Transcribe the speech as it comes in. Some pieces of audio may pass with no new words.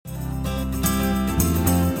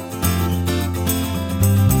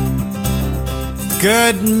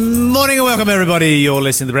Good morning and welcome, everybody. You're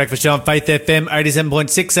listening to The Breakfast Show on Faith FM 87.6,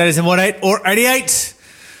 87.8 or 88.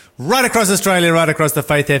 Right across Australia, right across the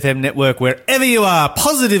Faith FM network, wherever you are.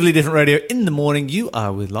 Positively Different Radio in the morning. You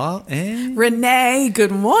are with Lyle and Renee.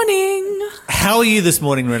 Good morning. How are you this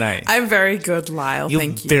morning, Renee? I'm very good, Lyle.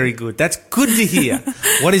 Thank you. Very good. That's good to hear.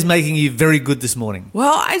 What is making you very good this morning?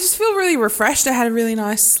 Well, I just feel really refreshed. I had a really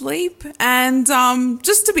nice sleep and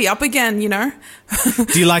just to be up again, you know.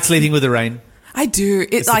 Do you like sleeping with the rain? I do.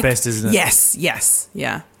 It's like, the best, isn't it? Yes,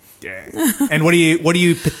 yeah. Yeah. And what are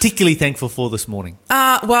you particularly thankful for this morning?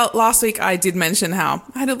 Well, last week I did mention how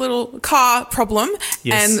I had a little car problem.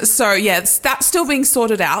 Yes. And so, that's still being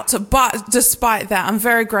sorted out. But despite that, I'm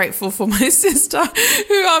very grateful for my sister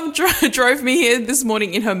who drove me here this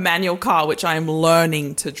morning in her manual car, which I am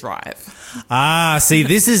learning to drive. See,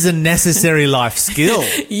 this is a necessary life skill.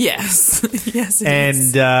 Yes, it is.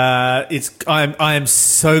 And I am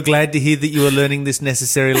so glad to hear that you are learning this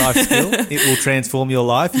necessary life skill. It will transform your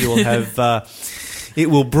life. You will have, it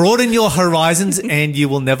will broaden your horizons, and you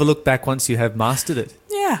will never look back once you have mastered it.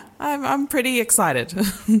 Yeah, I'm pretty excited.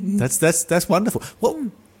 That's wonderful.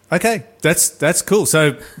 Well, okay, that's cool.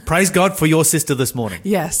 So praise God for your sister this morning.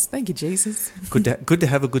 Yes, thank you, Jesus. Good to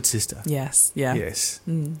have a good sister. Yes, yeah. Yes.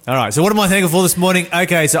 All right, so what am I thankful for this morning?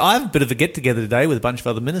 Okay, so I have a bit of a get-together today with a bunch of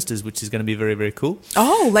other ministers, which is going to be very, very cool.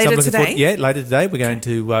 Oh, later today? Later today. We're going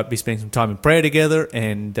to be spending some time in prayer together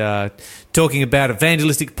and talking about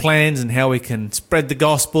evangelistic plans and how we can spread the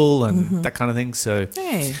gospel and that kind of thing. So,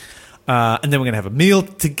 hey. And then we're going to have a meal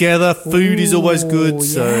together. Food is always good.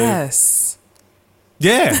 So. Yes.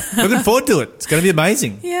 Yeah, looking forward to it. It's going to be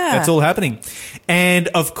amazing. Yeah. That's all happening. And,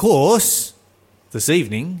 of course, this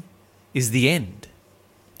evening is the end.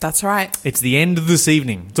 That's right. It's the end of this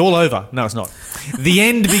evening. It's all over. No, it's not. The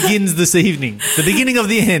end begins this evening. The beginning of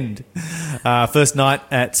the end. First night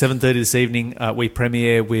at 7:30 this evening, we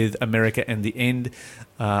premiere with America and the End,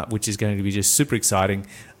 which is going to be just super exciting.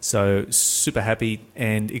 So super happy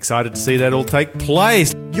and excited to see that all take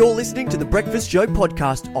place. You're listening to The Breakfast Show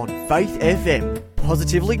podcast on Faith FM.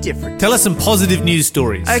 Positively Different. Tell us some positive news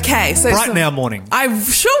stories. Okay. So Brighten our morning. I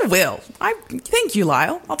sure will. Thank you,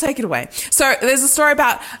 Lyle. I'll take it away. So there's a story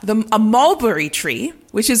about a mulberry tree,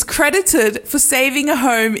 which is credited for saving a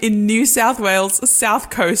home in New South Wales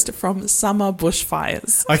South Coast from summer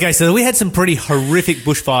bushfires. Okay, so we had some pretty horrific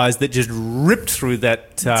bushfires that just ripped through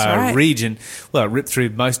that region. Well, ripped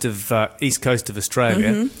through most of east coast of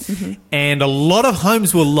Australia. And a lot of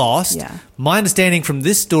homes were lost. Yeah. My understanding from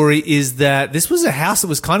this story is that this was a house that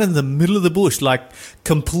was kind of in the middle of the bush, like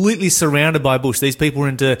completely surrounded by bush. These people were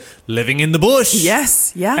into living in the bush.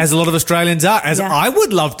 Yes, yeah. As a lot of Australians are, as I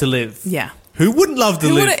would love to live. Yeah. Who wouldn't love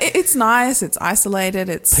to live? It's nice. It's isolated.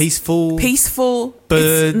 It's peaceful.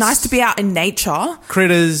 Birds. It's nice to be out in nature.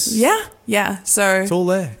 Critters. Yeah. So it's all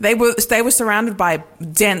there. They were surrounded by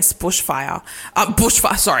dense dense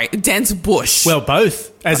bush. Well,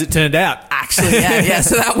 both, as it turned out. Actually, yeah.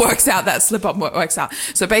 So that works out. That slip up works out.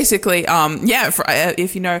 So basically,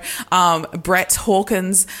 if you know Brett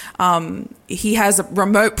Hawkins, he has a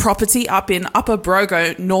remote property up in Upper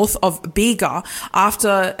Brogo, north of Bega.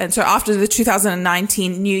 After the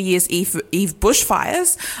 2019 New Year's Eve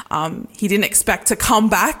bushfires, he didn't expect to come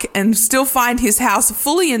back and still find his house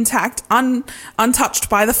fully intact,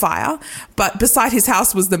 untouched by the fire. But beside his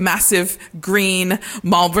house was the massive green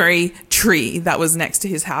mulberry tree that was next to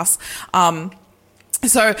his house.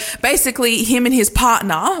 So basically, him and his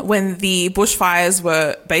partner, when the bushfires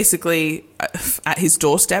were basically at his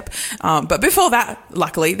doorstep, but before that,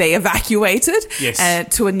 luckily, they evacuated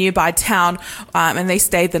to a nearby town, and they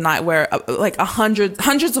stayed the night where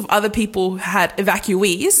hundreds of other people had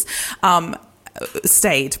evacuees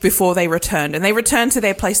stayed before they returned, and they returned to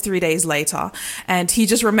their place 3 days later. And he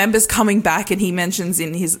just remembers coming back, and he mentions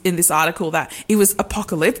in this article that it was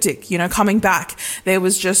apocalyptic. You know, coming back, there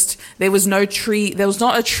was no tree, there was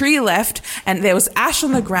not a tree left, and there was ash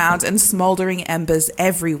on the ground and smoldering embers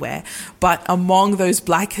everywhere. But among those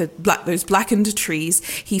blackened trees,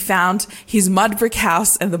 he found his mud brick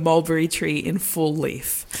house and the mulberry tree in full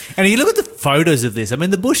leaf. And you look at the photos of this. I mean,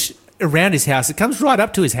 the bush around his house, it comes right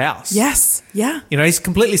up to his house. Yes, yeah. You know, he's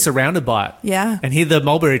completely surrounded by it. Yeah. And here the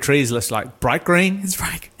mulberry tree is just like bright green. It's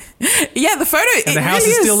right. Yeah, the photo. And the house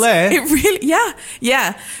is still there. It really, yeah.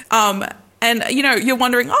 And, you know, you're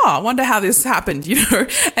wondering, I wonder how this happened, you know.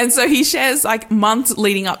 And so he shares, like, months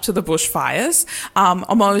leading up to the bushfires,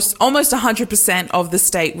 almost 100% of the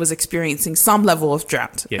state was experiencing some level of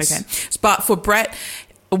drought. Yes. Okay. But for Brett,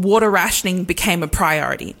 water rationing became a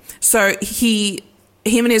priority. So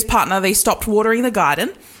him and his partner, they stopped watering the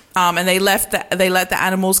garden, and they let the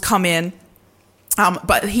animals come in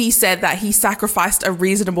But he said that he sacrificed a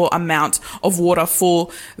reasonable amount of water for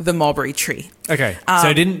the mulberry tree. Okay,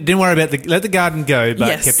 so didn't worry about let the garden go, but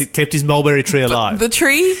Yes. kept his mulberry tree alive. The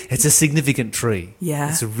tree, It's a significant tree. Yeah.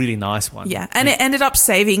 It's a really nice one. yeah, and it ended up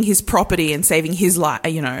saving his property and saving his life.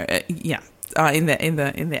 In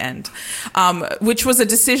the end, which was a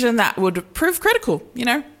decision that would prove critical.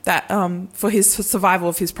 That for his survival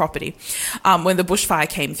of his property, when the bushfire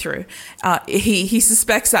came through, he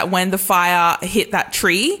suspects that when the fire hit that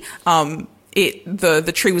tree,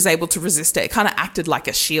 the tree was able to resist it. It kind of acted like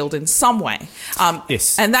a shield in some way.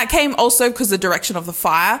 Yes. And that came also because the direction of the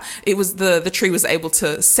fire, it was the tree was able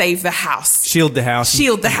to save the house. Shield the house.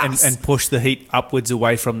 Shield the house. And push the heat upwards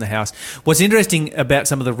away from the house. What's interesting about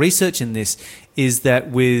some of the research in this is that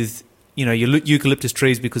with your eucalyptus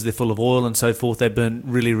trees, because they're full of oil and so forth, they burn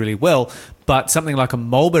really, really well. But something like a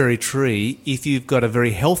mulberry tree, if you've got a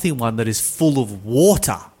very healthy one that is full of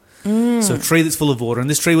water, so a tree that's full of water, and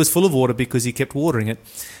this tree was full of water because he kept watering it,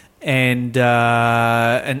 and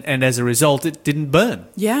as a result, it didn't burn.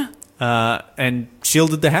 Yeah. And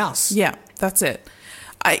shielded the house. Yeah, that's it.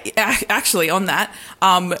 Actually, on that,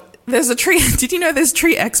 there's a tree. Did you know there's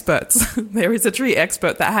tree experts? There is a tree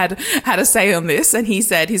expert that had a say on this, and he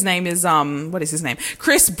said his name is what is his name?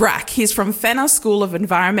 Chris Brack. He's from Fenner School of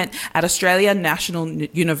Environment at Australia National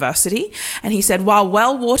University, and he said while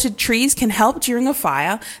well-watered trees can help during a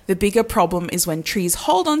fire, the bigger problem is when trees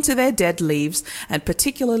hold on to their dead leaves, and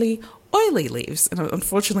particularly oily leaves. And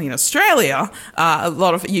unfortunately in Australia, a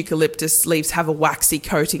lot of eucalyptus leaves have a waxy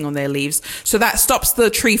coating on their leaves. So that stops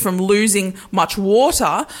the tree from losing much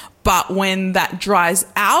water. But when that dries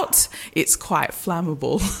out, it's quite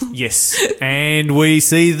flammable. Yes. And we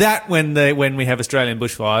see that when we have Australian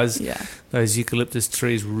bushfires. Yeah. Those eucalyptus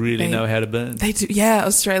trees really know how to burn. They do. Yeah,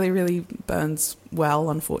 Australia really burns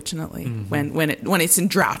well, unfortunately, when it's in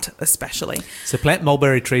drought, especially. So plant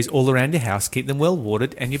mulberry trees all around your house, keep them well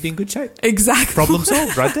watered, and you'll be in good shape. Exactly. Problem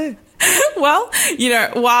solved right there. Well,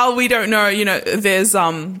 while we don't know, there's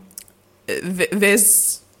I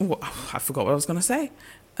forgot what I was going to say.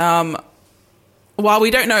 While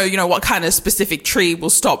we don't know, what kind of specific tree will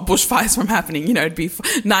stop bushfires from happening, it'd be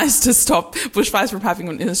nice to stop bushfires from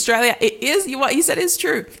happening in Australia. It is what you said is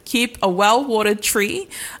true. Keep a well-watered tree,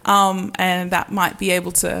 and that might be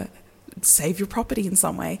able to save your property in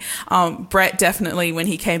some way. Brett definitely, when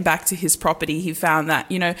he came back to his property, he found that,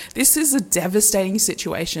 this is a devastating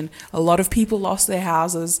situation. A lot of people lost their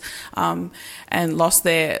houses, and lost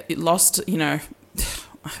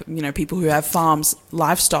people who have farms,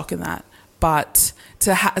 livestock and that. But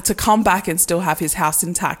to come back and still have his house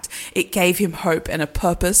intact, it gave him hope and a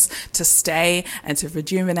purpose to stay and to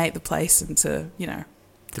rejuvenate the place and to To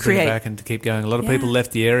create. bring it back and to keep going. A lot of people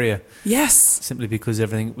left the area Yes. simply because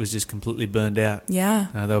everything was just completely burned out. Yeah,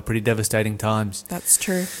 They were pretty devastating times. that's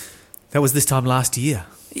true. That was this time last year.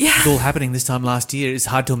 Yeah. It's all happening this time last year. It's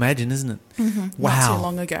hard to imagine, isn't it? Mm-hmm. Wow. Not too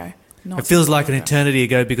long ago. It feels like an eternity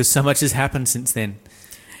ago because so much has happened since then.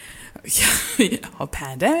 A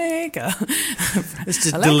pandemic. Let's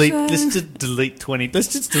just Election. delete 20. Let's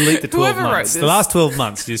just delete the 12 Whoever wrote months. The this. last 12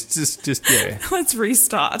 months. Just yeah. Let's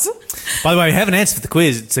restart. By the way, we have an answer for the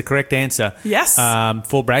quiz. It's a correct answer. Yes.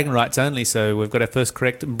 For bragging rights only. So we've got our first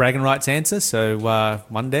correct bragging rights answer. So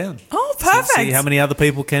one down. Oh, perfect. See how many other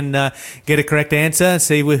people can get a correct answer.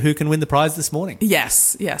 See who can win the prize this morning.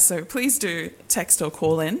 Yes. So please do text or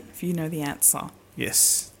call in if you know the answer.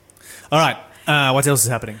 Yes. All right. What else is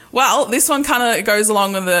happening? Well, this one kind of goes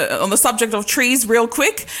along on the subject of trees real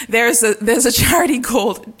quick. There's a charity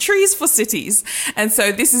called Trees for Cities. And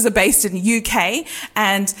so this is based in UK,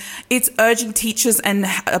 and it's urging teachers and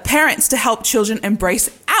parents to help children embrace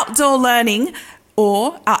outdoor learning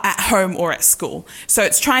or at home or at school. So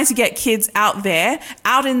it's trying to get kids out there,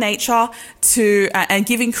 out in nature, and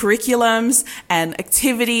giving curriculums and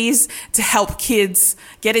activities to help kids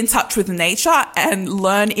get in touch with nature and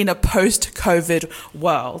learn in a post-COVID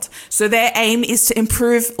world. So their aim is to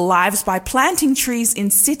improve lives by planting trees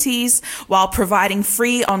in cities while providing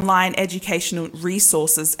free online educational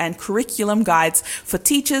resources and curriculum guides for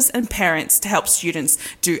teachers and parents to help students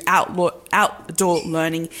do outdoor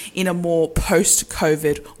learning in a more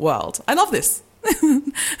post-COVID world. I love this.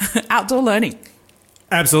 Outdoor learning.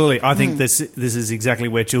 Absolutely. I think this is exactly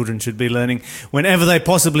where children should be learning whenever they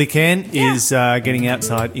possibly can, is getting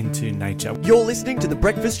outside into nature. You're listening to the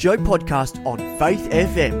Breakfast Show podcast on Faith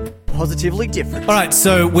FM. Positively different. All right,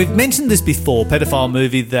 so we've mentioned this before, pedophile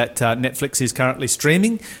movie that Netflix is currently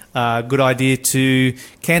streaming. Good idea to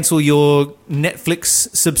cancel your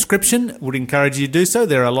Netflix subscription. Would encourage you to do so.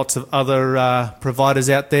 There are lots of other providers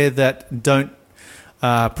out there that don't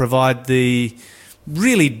provide the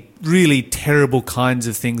really, really terrible kinds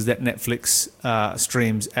of things that Netflix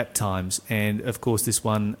streams at times. And, of course, this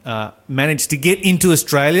one managed to get into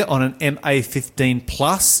Australia on an MA15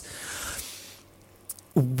 plus.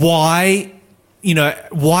 Why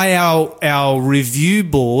our review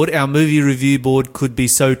board, our movie review board, could be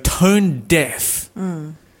so tone deaf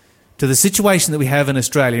to the situation that we have in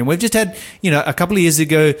Australia. And we've just had, a couple of years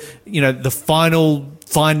ago, the final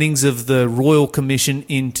findings of the Royal Commission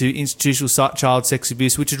into institutional child sex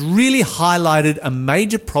abuse, which has really highlighted a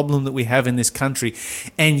major problem that we have in this country.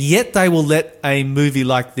 And yet they will let a movie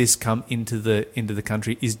like this come into the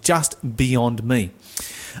country is just beyond me.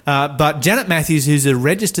 But Janet Matthews, who's a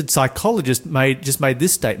registered psychologist, just made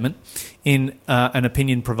this statement in an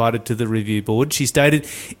opinion provided to the review board. She stated,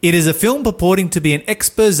 "It is a film purporting to be an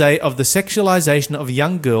expose of the sexualization of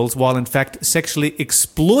young girls while in fact sexually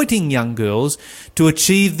exploiting young girls to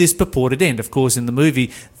achieve this purported end." Of course, in the movie,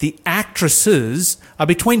 the actresses are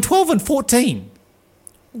between 12 and 14.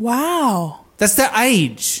 Wow. That's their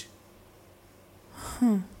age.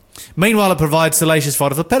 Meanwhile, it provides salacious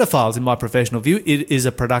fodder for pedophiles. In my professional view, it is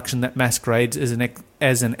a production that masquerades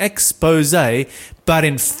as an expose, but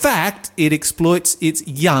in fact, it exploits its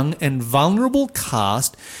young and vulnerable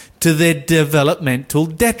cast to their developmental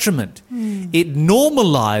detriment. It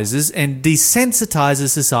normalises and desensitises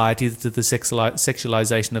society to the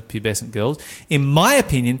sexualisation of pubescent girls. In my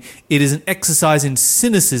opinion, it is an exercise in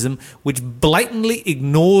cynicism which blatantly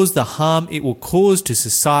ignores the harm it will cause to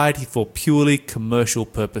society for purely commercial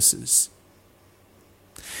purposes.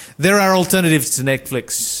 There are alternatives to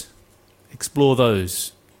Netflix. Explore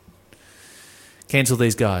those. Cancel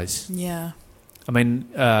these guys. Yeah. I mean,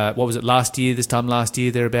 what was it, this time last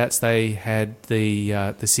year, thereabouts, they had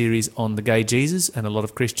the series on the gay Jesus, and a lot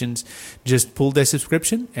of Christians just pulled their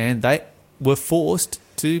subscription and they were forced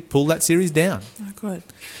to pull that series down. Oh, good.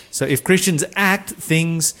 So if Christians act,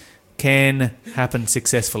 things can happen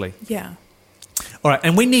successfully. Yeah. All right,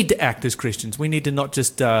 and we need to act as Christians. We need to not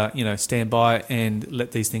just, stand by and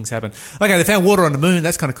let these things happen. Okay, they found water on the moon.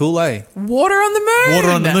 That's kind of cool, eh? Water on the moon. Water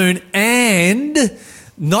on the moon, and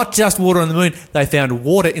not just water on the moon, they found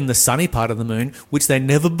water in the sunny part of the moon, which they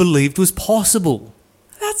never believed was possible.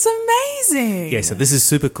 That's amazing. Yeah, so this is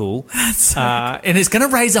super cool. That's so cool. And it's going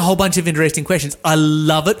to raise a whole bunch of interesting questions. I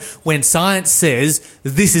love it when science says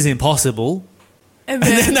this is impossible, and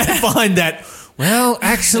then they find that, well,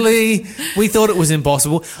 actually, we thought it was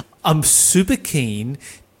impossible. I'm super keen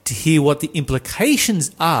to hear what the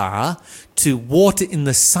implications are to water in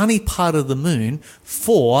the sunny part of the moon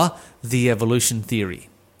for the evolution theory.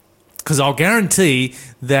 Because I'll guarantee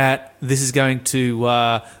that this is going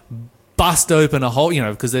to bust open a whole,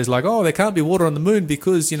 because there's like, there can't be water on the moon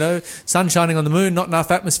because, sun shining on the moon, not enough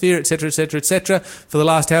atmosphere, etc., etc., etc., for the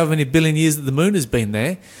last however many billion years that the moon has been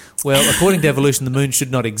there. Well, according to evolution, the moon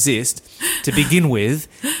should not exist to begin with,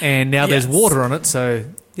 and now there's water on it, so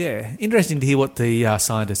yeah, interesting to hear what the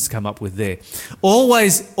scientists come up with there.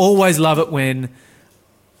 Always love it when,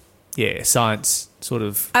 science sort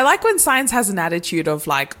of... I like when science has an attitude of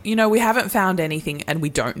like, we haven't found anything and we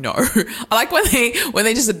don't know. I like when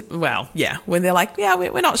they just, when they're like,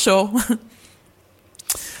 we're not sure.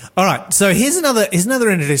 All right, so here's another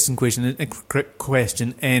interesting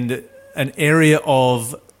question and an area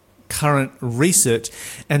of current research,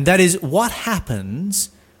 and that is what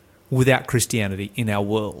happens without Christianity in our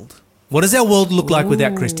world. What does our world look like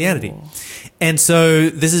without Christianity? And so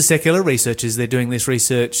this is secular researchers. They're doing this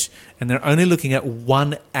research and they're only looking at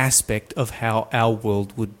one aspect of how our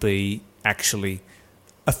world would be actually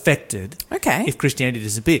affected if Christianity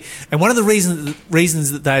disappeared. And one of the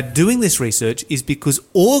reasons that they're doing this research is because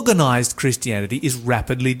organised Christianity is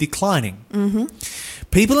rapidly declining. Mm-hmm.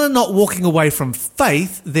 People are not walking away from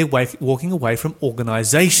faith, they're walking away from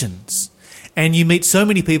organisations. And you meet so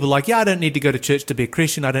many people like, I don't need to go to church to be a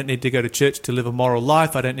Christian. I don't need to go to church to live a moral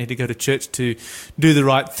life. I don't need to go to church to do the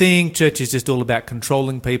right thing. Church is just all about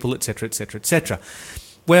controlling people, etc., etc., etc.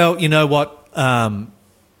 Well, you know what?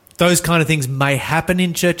 Those kind of things may happen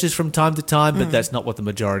in churches from time to time, but that's not what the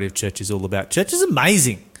majority of church is all about. Church is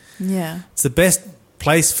amazing. Yeah. It's the best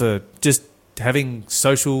place for just having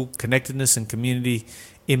social connectedness and community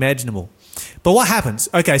imaginable. But what happens?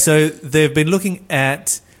 Okay, so they've been looking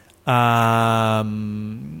at the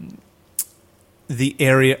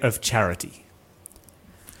area of charity.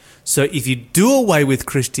 So if you do away with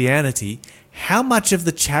Christianity, how much of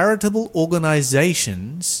the charitable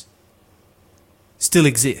organisations still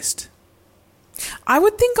exist? I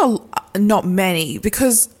would think not many,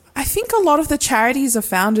 because I think a lot of the charities are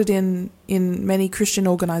founded in many Christian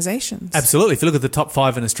organisations. Absolutely. If you look at the top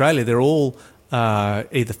 5 in Australia, they're all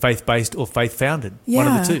either faith-based or faith-founded. Yeah, one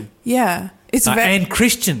of the two. Yeah. It's and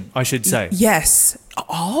Christian, I should say. Yes.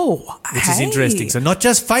 Oh, which is interesting. So not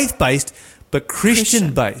just faith-based, but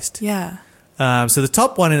Christian-based. Yeah. So the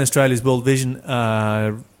top one in Australia is World Vision.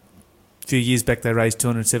 A few years back, they raised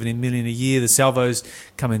 $270 million a year. The Salvos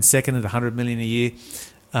come in second at $100 million a year,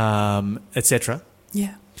 etc.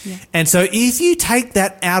 Yeah. Yeah. And so if you take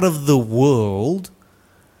that out of the world,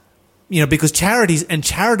 because charities and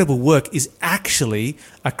charitable work is actually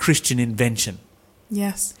a Christian invention.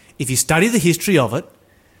 Yes. If you study the history of it,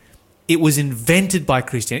 it was invented by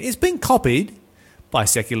Christianity. It's been copied by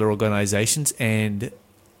secular organisations and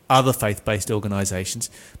other faith-based organisations.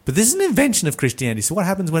 But this is an invention of Christianity. So what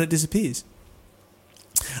happens when it disappears?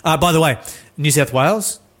 By the way, New South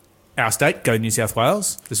Wales, our state, go New South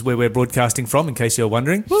Wales. This is where we're broadcasting from, in case you're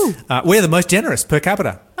wondering. We're the most generous per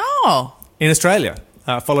capita in Australia,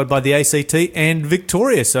 followed by the ACT and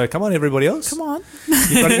Victoria. So come on, everybody else. Come on.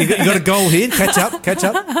 You've got a goal here. Catch up.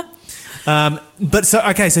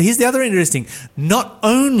 So here's the other interesting. Not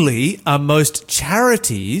only are most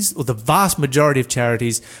charities, or the vast majority of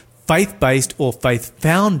charities, faith-based or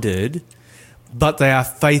faith-founded, but they are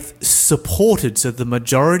faith-supported. So the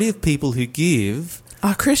majority of people who give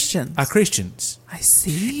are Christians. I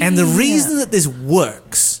see. And the reason that this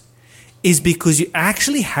works is because you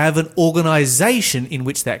actually have an organisation in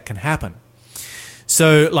which that can happen.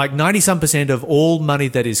 So like 90-some% of all money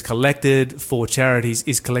that is collected for charities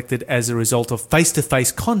is collected as a result of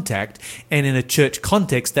face-to-face contact. And in a church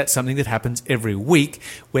context, that's something that happens every week,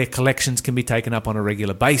 where collections can be taken up on a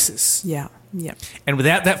regular basis. Yeah, yeah. And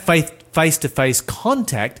without that face-to-face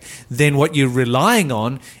contact, then what you're relying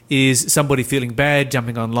on is somebody feeling bad,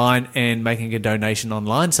 jumping online and making a donation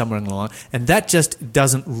online, somewhere online. And that just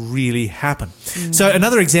doesn't really happen. So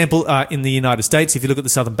another example in the United States, if you look at the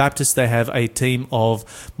Southern Baptists, they have a team of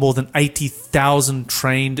more than 80,000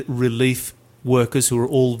 trained relief workers who are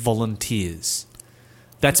all volunteers.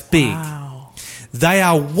 That's big. Wow. They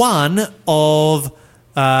are one of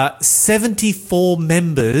 74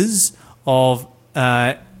 members of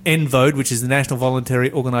NVOD, which is the National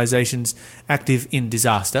Voluntary Organisations active in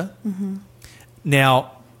disaster. Mm-hmm.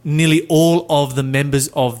 Now, nearly all of the members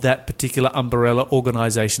of that particular umbrella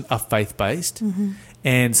organisation are faith-based. Mm-hmm.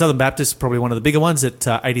 And Southern Baptist is probably one of the bigger ones at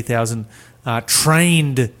 80,000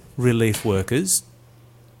 trained relief workers.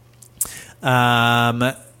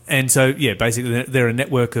 And so, yeah, basically they're a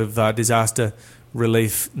network of disaster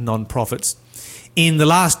relief non-profits. In the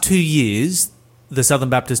last 2 years, the Southern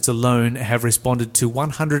Baptists alone have responded to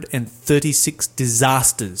 136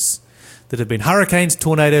 disasters that have been hurricanes,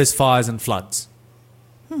 tornadoes, fires and floods.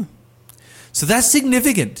 So that's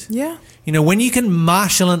significant. Yeah. When you can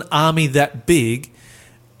marshal an army that big,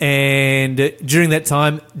 and during that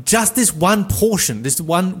time, just this one portion, this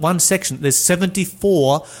one section, there's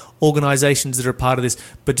 74 organisations that are part of this,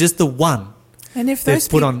 but just the one. And if those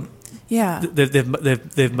they've put on, yeah,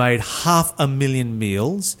 they've made 500,000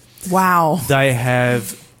 meals. Wow. They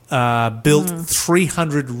have built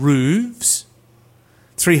 300 roofs.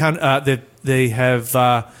 300. They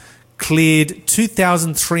have cleared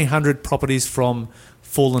 2,300 properties from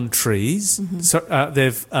fallen trees. Mm-hmm. So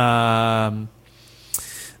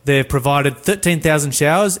they've provided 13,000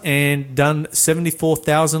 showers and done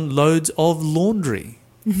 74,000 loads of laundry.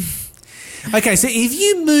 Okay, so if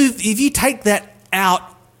you take that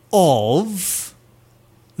out of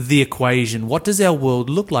the equation, what does our world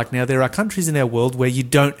look like? Now, there are countries in our world where you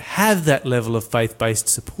don't have that level of faith-based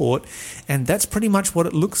support, and that's pretty much what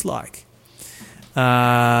it looks like.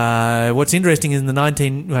 What's interesting is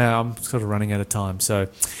I'm sort of running out of time. So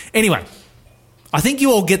anyway, I think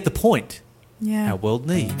you all get the point. Yeah. Our world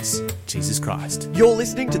needs Jesus Christ. You're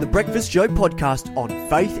listening to the Breakfast Show podcast on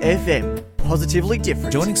Faith FM. Positively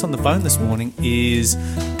different. Joining us on the phone this morning is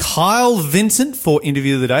Kyle Vincent for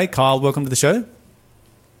Interview of the Day. Kyle, welcome to the show.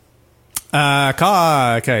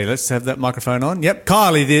 Kyle, okay, let's have that microphone on. Yep,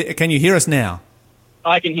 Kyle, can you hear us now?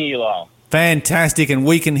 I can hear you, Lyle. Fantastic, and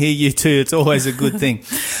we can hear you too. It's always a good thing.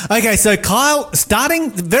 Okay, so Kyle,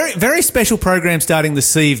 starting very, very special program starting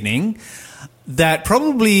this evening that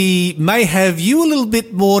probably may have you a little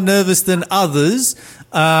bit more nervous than others.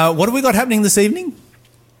 What have we got happening this evening?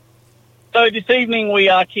 So this evening we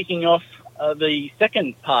are kicking off the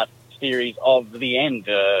second part series of The End.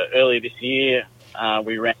 Earlier this year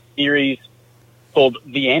we ran a series called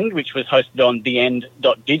The End, which was hosted on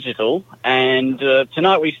theend.digital. And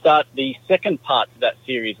tonight we start the second part to that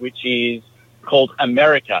series, which is called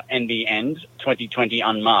America and the End, 2020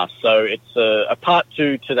 Unmasked. So it's a part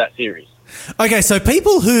two to that series. Okay, so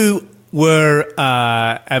people who were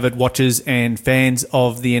avid watchers and fans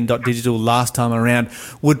of the N.Digital last time around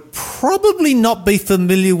would probably not be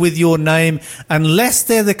familiar with your name unless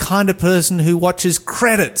they're the kind of person who watches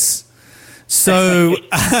credits. So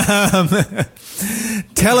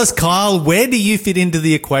tell us, Kyle, where do you fit into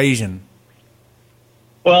the equation?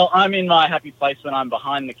 Well, I'm in my happy place when I'm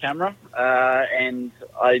behind the camera, and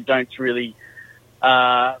I don't really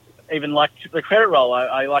even like the credit roll.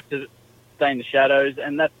 I like to stay in the shadows,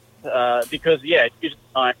 and that's because, usually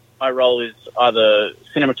my role is either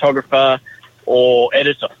cinematographer or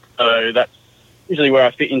editor. So that's usually where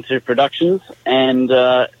I fit into productions, and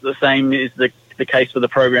the same is the case for the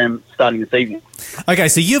program starting this evening. Okay,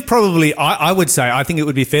 so you've probably, I would say, I think it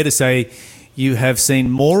would be fair to say you have seen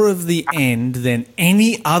more of The End than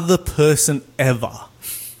any other person ever.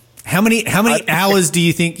 How many hours do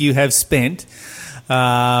you think you have spent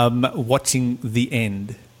watching The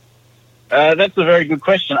End? That's a very good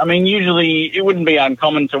question. I mean, usually it wouldn't be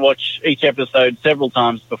uncommon to watch each episode several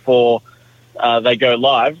times before they go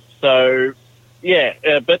live. So,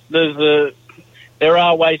 but there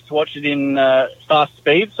are ways to watch it in fast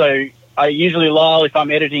speed. So I usually, Lyle, if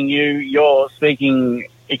I'm editing you, you're speaking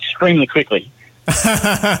extremely quickly.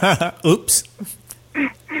 Oops.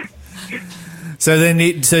 So then,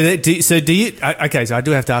 do you? Okay, so I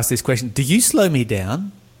do have to ask this question: do you slow me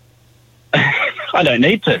down? I don't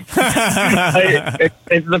need to.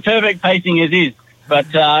 It's the perfect pacing as is.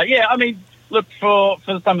 But I mean, look, for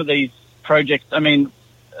some of these projects, I mean,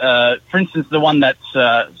 for instance, the one that's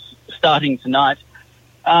starting tonight.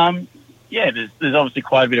 There's obviously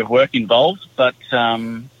quite a bit of work involved, but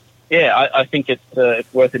I think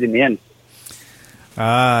it's worth it in the end.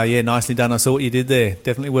 Nicely done. I saw what you did there.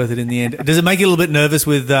 Definitely worth it in the end. Does it make you a little bit nervous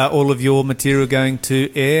with all of your material going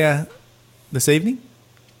to air this evening?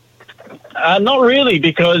 Not really,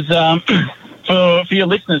 because for your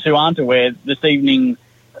listeners who aren't aware, this evening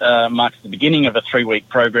marks the beginning of a 3-week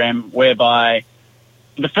program whereby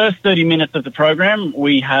the first 30 minutes of the program,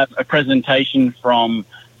 we have a presentation from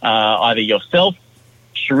either yourself,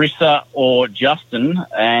 Sharissa, or Justin,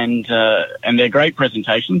 and they're great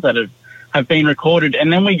presentations that have been recorded.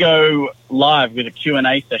 And then we go live with a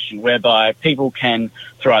Q&A session whereby people can,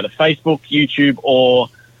 through either Facebook, YouTube, or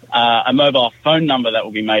a mobile phone number that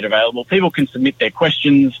will be made available, people can submit their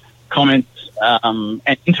questions, comments, and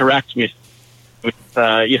interact with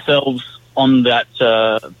yourselves on that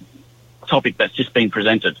topic that's just been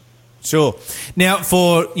presented. Sure. Now,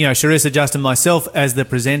 for Sharissa, Justin, myself, as the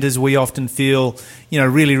presenters, we often feel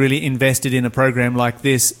really, really invested in a program like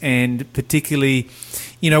this, and particularly,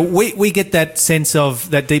 we get that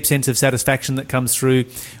deep sense of satisfaction that comes through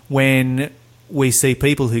when we see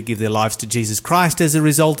people who give their lives to Jesus Christ as a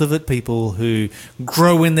result of it, people who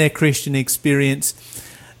grow in their Christian experience.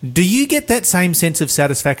 Do you get that same sense of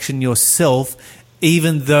satisfaction yourself,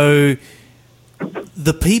 even though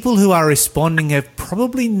the people who are responding have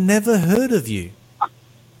probably never heard of you?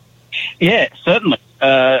 Yeah, certainly.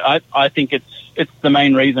 I think it's the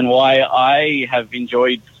main reason why I have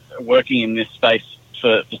enjoyed working in this space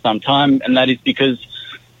for some time, and that is because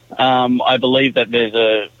I believe that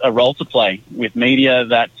there's a role to play with media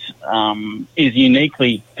that is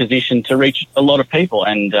uniquely positioned to reach a lot of people.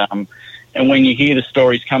 And when you hear the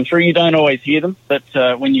stories come through, you don't always hear them, but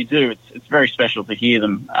when you do, it's very special to hear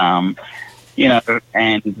them.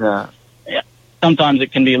 Sometimes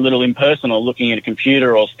it can be a little impersonal looking at a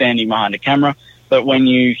computer or standing behind a camera, but when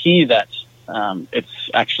you hear that, it's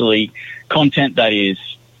actually content that is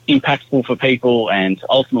impactful for people and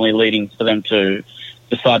ultimately leading for them to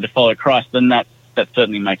decide to follow Christ, then that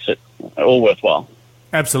certainly makes it all worthwhile.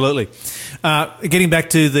 Absolutely. Getting back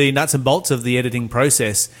to the nuts and bolts of the editing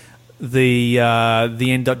process, the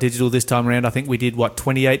N.Digital this time around, I think we did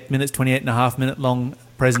 28 and a half minute long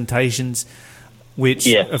presentations, which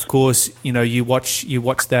yes. Of course, you watch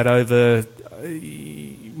that over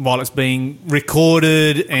while it's being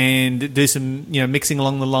recorded and do some mixing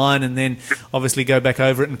along the line, and then obviously go back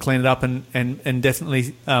over it and clean it up and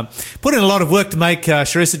definitely put in a lot of work to make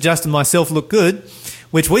Sharissa, Justin, myself look good,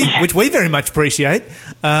 which we very much appreciate.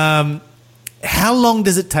 How long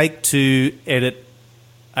does it take to edit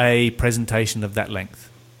a presentation of that length?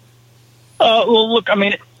 Well, look, I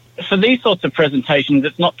mean, for these sorts of presentations,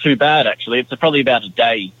 it's not too bad, actually. It's probably about a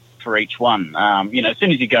day for each one. As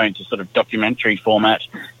soon as you go into sort of documentary format,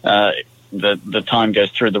 the time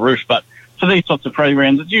goes through the roof. But for these sorts of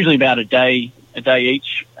programs, it's usually about a day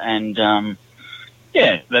each. And,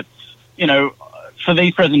 that's, for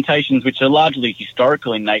these presentations, which are largely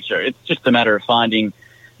historical in nature, it's just a matter of finding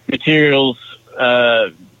materials,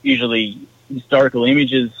 usually historical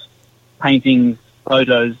images, paintings,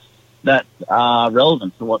 photos, that are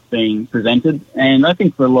relevant to what's being presented. And I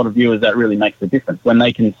think for a lot of viewers that really makes a difference when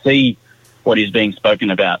they can see what is being spoken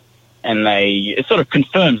about, and it sort of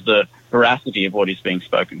confirms the veracity of what is being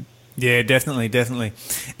spoken. Yeah, definitely.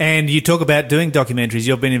 And you talk about doing documentaries.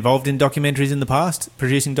 You've been involved in documentaries in the past,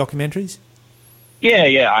 producing documentaries?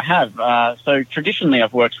 Yeah, I have. So traditionally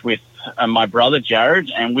I've worked with my brother Jared,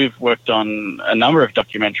 and we've worked on a number of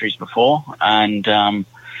documentaries before. And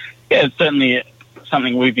it's certainly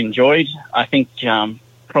something we've enjoyed. I think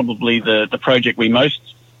probably the project we most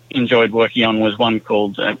enjoyed working on was one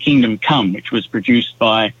called Kingdom Come, which was produced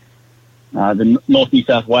by the North New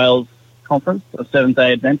South Wales Conference of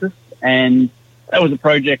Seventh-day Adventists. And that was a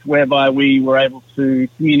project whereby we were able to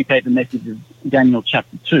communicate the message of Daniel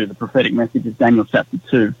chapter 2, the prophetic message of Daniel chapter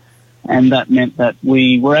 2. And that meant that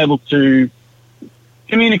we were able to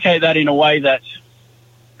communicate that in a way that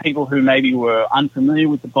people who maybe were unfamiliar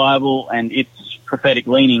with the Bible and its prophetic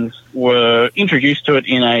leanings were introduced to it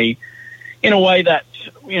in a way that,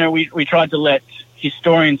 we tried to let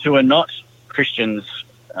historians who are not Christians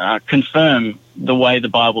confirm the way the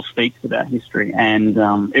Bible speaks about history. And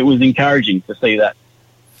it was encouraging to see that,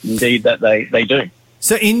 indeed, that they do.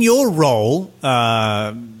 So in your role,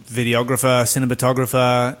 videographer,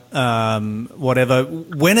 cinematographer, whatever,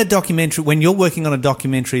 when you're working on a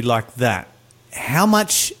documentary like that, how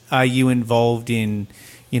much are you involved in,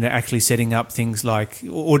 actually setting up things like,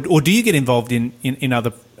 or do you get involved in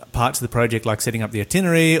other parts of the project, like setting up the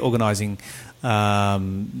itinerary, organising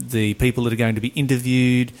the people that are going to be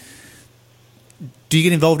interviewed? Do you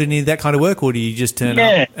get involved in any of that kind of work, or do you just turn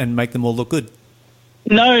up and make them all look good?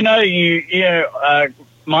 No.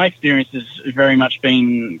 My experience has very much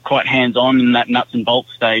been quite hands-on in that nuts and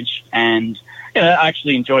bolts stage, and I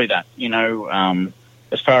actually enjoy that.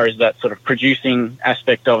 As far as that sort of producing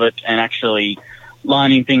aspect of it and actually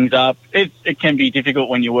lining things up, it can be difficult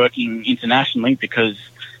when you're working internationally because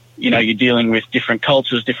you're dealing with different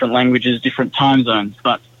cultures, different languages, different time zones.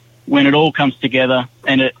 But when it all comes together,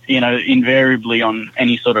 and it invariably on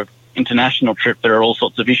any sort of international trip, there are all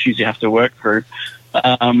sorts of issues you have to work through.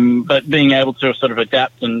 But being able to sort of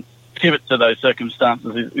adapt and pivot to those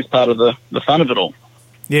circumstances is part of the fun of it all.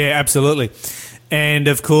 Yeah, absolutely. And,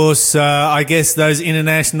 of course, I guess those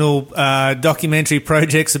international documentary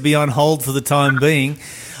projects will be on hold for the time being.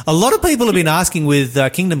 A lot of people have been asking with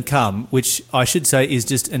Kingdom Come, which I should say is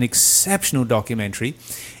just an exceptional documentary.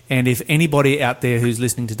 And if anybody out there who's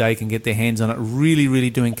listening today can get their hands on it, really, really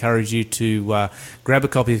do encourage you to grab a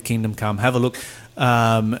copy of Kingdom Come, have a look,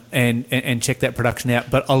 and check that production out.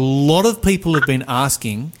 But a lot of people have been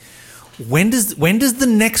asking, when does the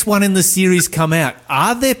next one in the series come out?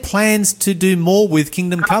 Are there plans to do more with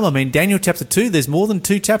Kingdom Come? I mean, Daniel chapter 2, there's more than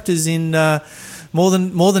 2 chapters in, more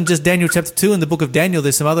than just Daniel chapter 2 in the book of Daniel.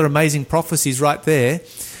 There's some other amazing prophecies right there.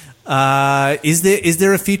 Is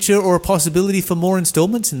there a future or a possibility for more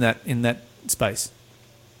installments in that space?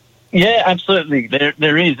 Yeah, absolutely.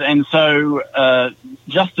 There is. And so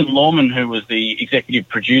Justin Lawman, who was the executive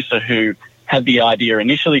producer who had the idea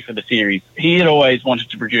initially for the series, he had always wanted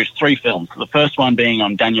to produce 3 films. The first one being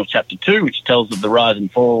on Daniel chapter 2, which tells of the rise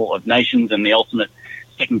and fall of nations and the ultimate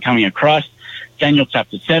second coming of Christ. Daniel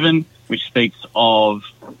chapter 7, which speaks of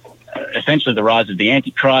essentially the rise of the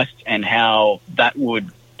Antichrist and how that would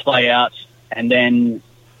play out. And then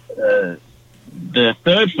the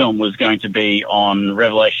third film was going to be on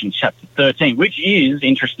Revelation chapter 13, which is,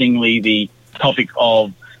 interestingly, the topic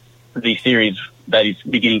of the series that is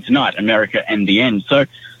beginning tonight, America and the End. So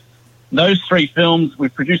those 3 films,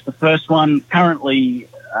 we've produced the first one. Currently,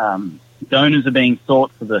 donors are being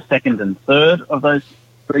sought for the second and third of those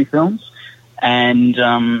 3 films. And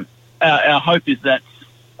our hope is that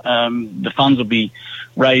the funds will be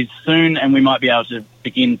raised soon and we might be able to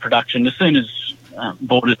begin production as soon as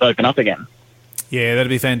borders open up again. Yeah, that'd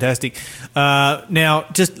be fantastic. Now,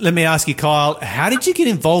 just let me ask you, Kyle, how did you get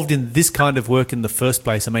involved in this kind of work in the first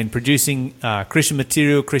place? I mean, producing Christian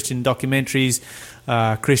material, Christian documentaries,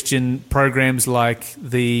 Christian programs like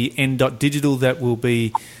the N.Digital that will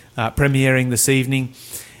be premiering this evening.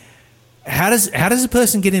 How does a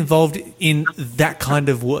person get involved in that kind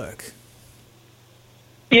of work?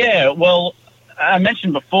 Yeah, well, I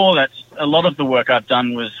mentioned before that a lot of the work I've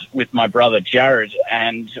done was with my brother Jared,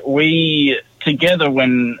 and we together,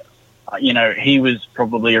 when he was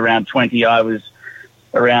probably around 20, I was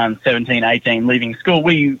around 17, 18, leaving school,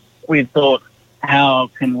 we thought,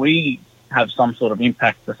 how can we have some sort of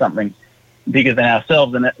impact for something bigger than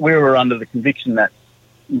ourselves? And we were under the conviction that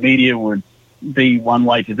media would be one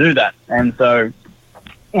way to do that. And so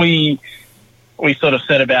we sort of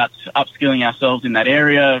set about upskilling ourselves in that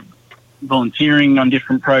area, volunteering on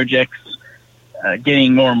different projects,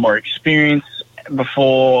 getting more and more experience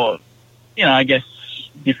before, I guess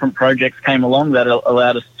different projects came along that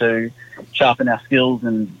allowed us to sharpen our skills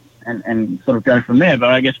and sort of go from there. But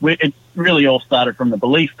I guess it really all started from the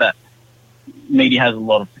belief that media has a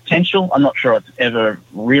lot of potential. I'm not sure it's ever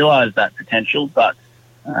realised that potential, but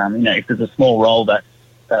if there's a small role that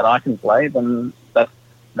I can play, then that's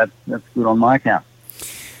good on my account.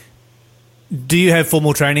 Do you have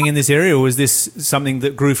formal training in this area, or is this something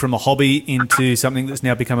that grew from a hobby into something that's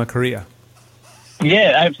now become a career?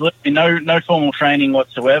 Yeah, absolutely. No formal training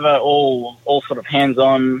whatsoever. All sort of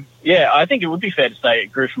hands-on. Yeah, I think it would be fair to say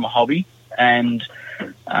it grew from a hobby, and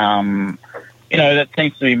that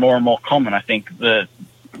seems to be more and more common. I think that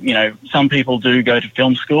some people do go to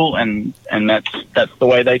film school, and that's the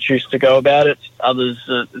way they choose to go about it. Others,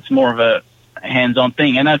 it's more of a hands-on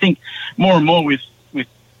thing, and I think more and more with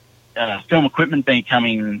film equipment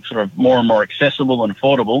becoming sort of more and more accessible and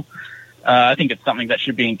affordable, I think it's something that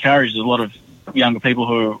should be encouraged. There's a lot of younger people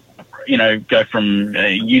who, go from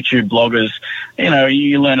YouTube bloggers.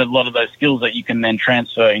 You learn a lot of those skills that you can then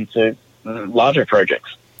transfer into larger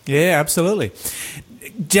projects. Yeah, absolutely.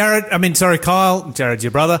 Kyle. Jared's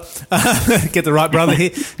your brother. Get the right brother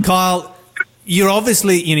here. Kyle, you're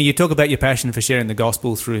obviously, you talk about your passion for sharing the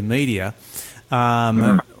gospel through media.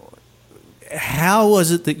 How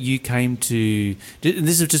was it that you came to? And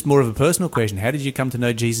this is just more of a personal question. How did you come to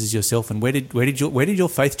know Jesus yourself, and where did your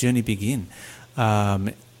faith journey begin?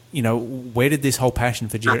 Where did this whole passion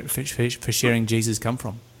for sharing Jesus come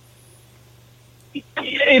from?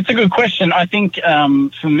 It's a good question. I think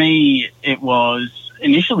for me, it was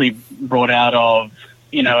initially brought out of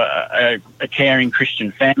a caring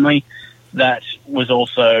Christian family that was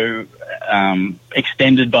also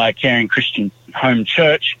extended by a caring Christian home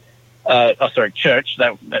church. Church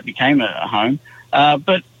that became a home.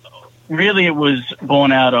 But really it was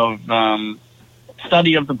born out of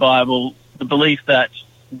study of the Bible, the belief that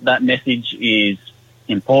message is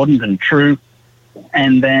important and true.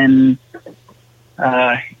 And then,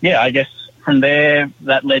 I guess from there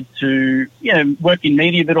that led to, work in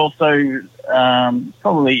media, but also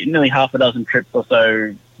probably nearly half a dozen trips or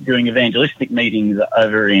so doing evangelistic meetings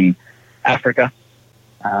over in Africa.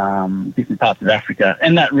 Different parts of Africa.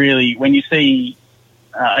 And that really, when you see,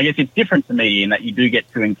 I guess it's different to media in that you do get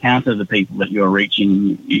to encounter the people that you're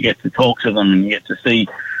reaching, you get to talk to them, and you get to see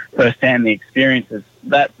firsthand the experiences.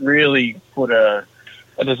 That really put a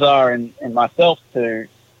desire in myself to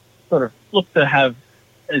sort of look to have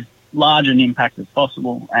as large an impact as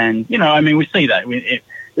possible. And, we see that.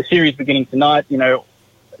 The series beginning tonight,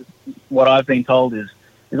 what I've been told is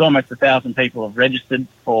almost 1,000 people have registered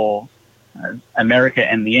for America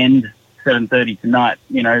and the End, 7:30 tonight.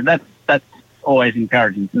 That's always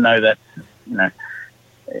encouraging to know that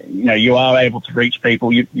you are able to reach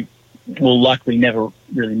people. You will likely never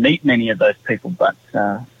really meet many of those people, but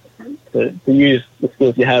to use the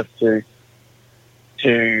skills you have to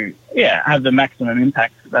have the maximum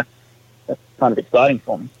impact, that's kind of exciting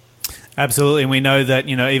for me. Absolutely, and we know that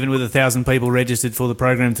even with 1,000 people registered for the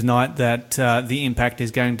program tonight, that the impact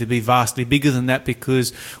is going to be vastly bigger than that,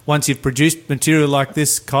 because once you've produced material like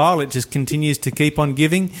this, Kyle, it just continues to keep on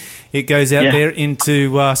giving. It goes out there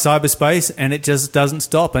into cyberspace, and it just doesn't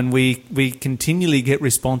stop. And we continually get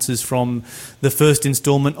responses from the first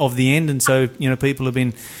instalment of The End, and so people have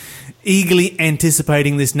been eagerly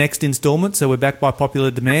anticipating this next instalment. So we're back by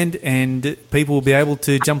popular demand, and people will be able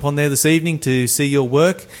to jump on there this evening to see your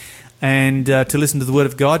work and to listen to the Word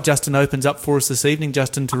of God. Justin opens up for us this evening,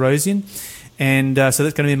 Justin Terosian. And so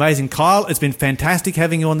that's going to be amazing. Kyle, it's been fantastic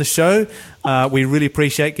having you on the show. We really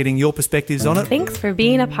appreciate getting your perspectives on it. Thanks for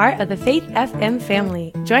being a part of the Faith FM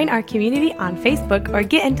family. Join our community on Facebook or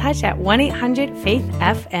get in touch at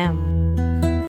 1-800-FAITH-FM.